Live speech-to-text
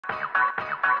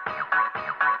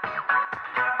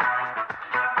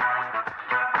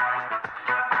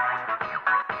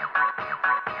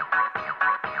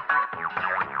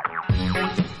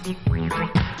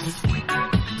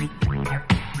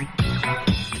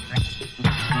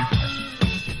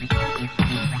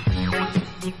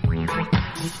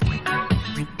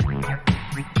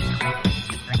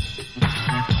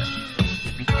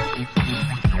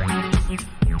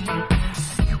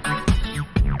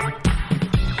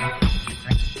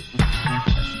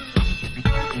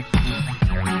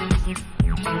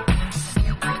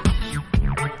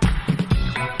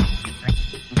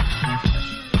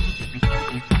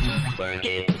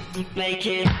Make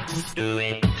it, do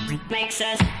it, makes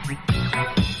us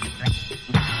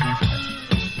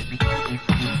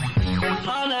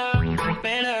harder,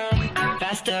 better,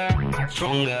 faster,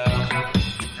 stronger.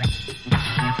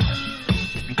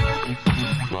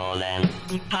 More than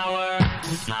power,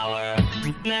 power,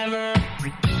 never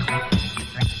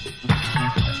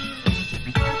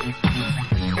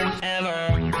ever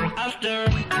after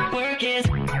work is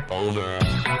over.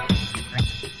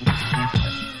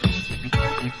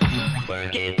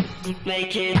 Work it,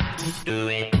 make it, do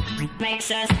it,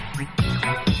 makes us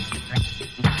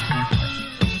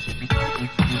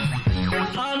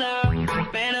harder,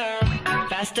 better,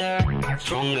 faster,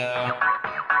 stronger.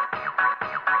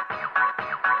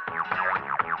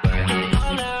 Work it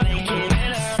harder, make it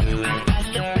better, do it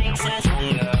faster, makes us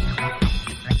stronger.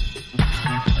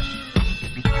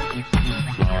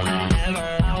 More than ever,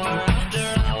 hour after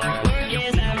hour, work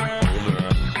is never over.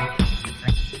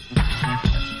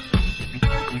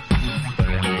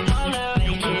 Work it harder,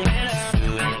 make it better,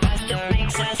 do it faster,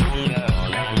 makes us stronger. More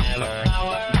than ever,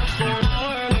 hour after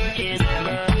hour, work is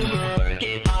never over. Work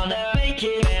it harder, make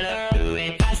it better, do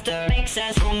it faster, makes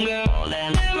us stronger. More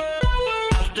than ever, hour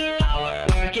after hour,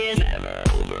 work is never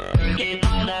over. Work it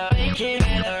harder, make it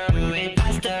better, do it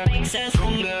faster, makes us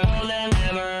stronger. More than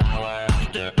ever, hour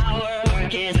after hour,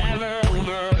 work is never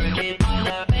over. Work it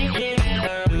harder, make it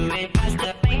better, do it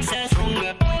faster, makes us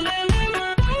stronger. More than ever,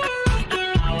 hour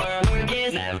after hour, work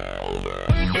is never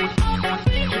over. Work it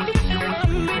harder, make it better,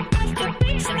 do it faster,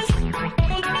 makes us stronger.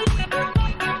 More than ever,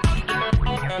 hour after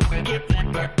hour, work is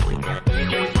never over.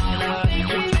 Work it harder, make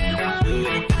it better, do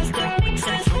it faster, makes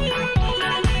us stronger. More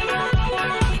than ever, hour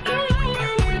after hour,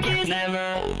 work is never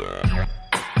over.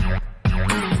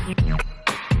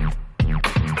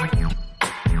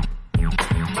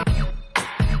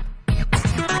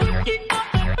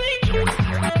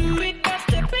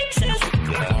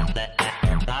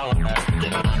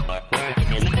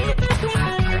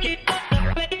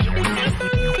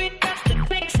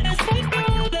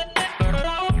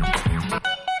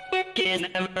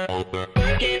 Never over.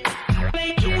 Work it,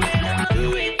 make it better,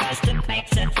 do it faster,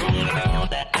 makes it stronger. All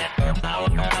that ever power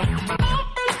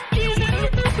is never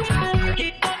over. Work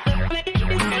it, make it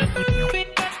better, do it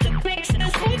faster, makes it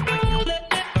stronger. All that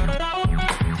ever power,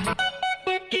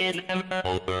 work is never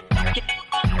over. Work it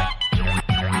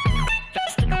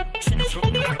faster, makes it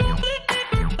stronger. All that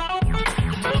ever power,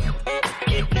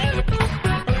 work it never over.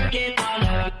 Work it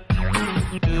harder,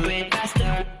 do it faster.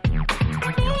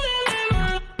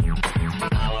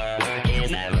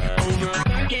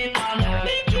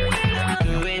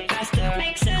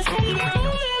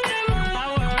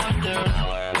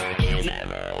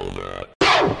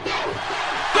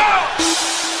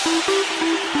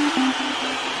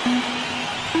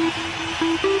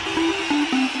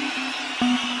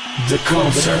 The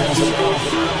concert.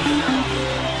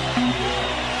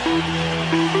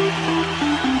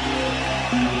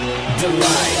 The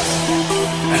light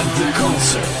at the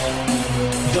concert.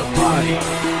 The party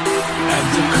at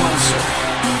the concert.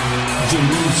 The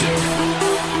music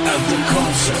at the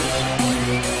concert.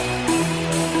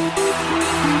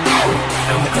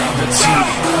 And the crowd that's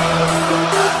singing.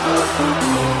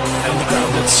 And the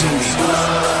crowd that's singing.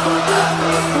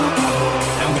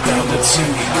 And the crowd that's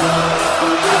singing.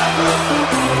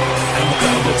 And the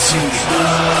crowd that's singing.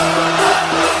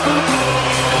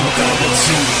 And the crowd that's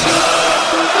singing.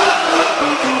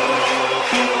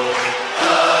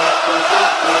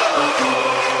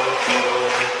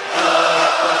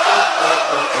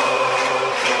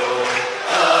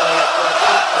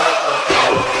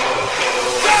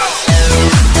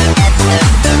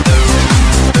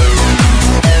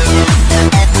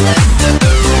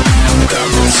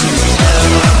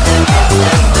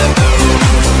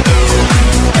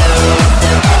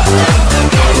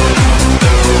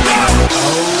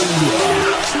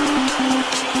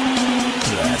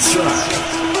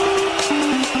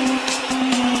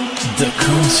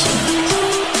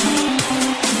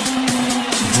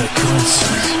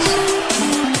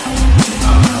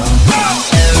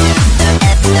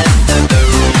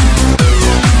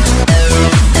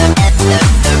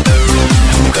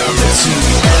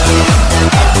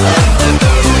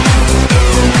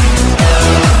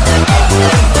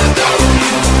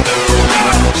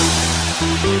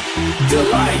 The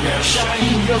light shine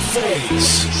in your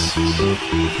face.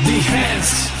 The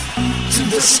hands to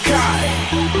the sky.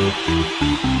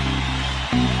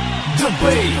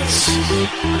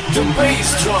 The bass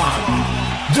drum,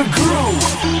 the groove,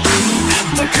 and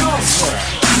the concert.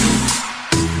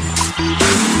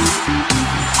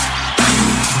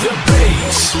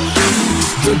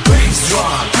 The bass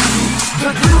drum,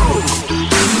 the groove,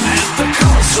 and the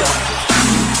concert.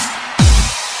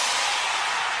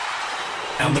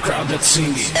 And the crowd that's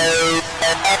singing.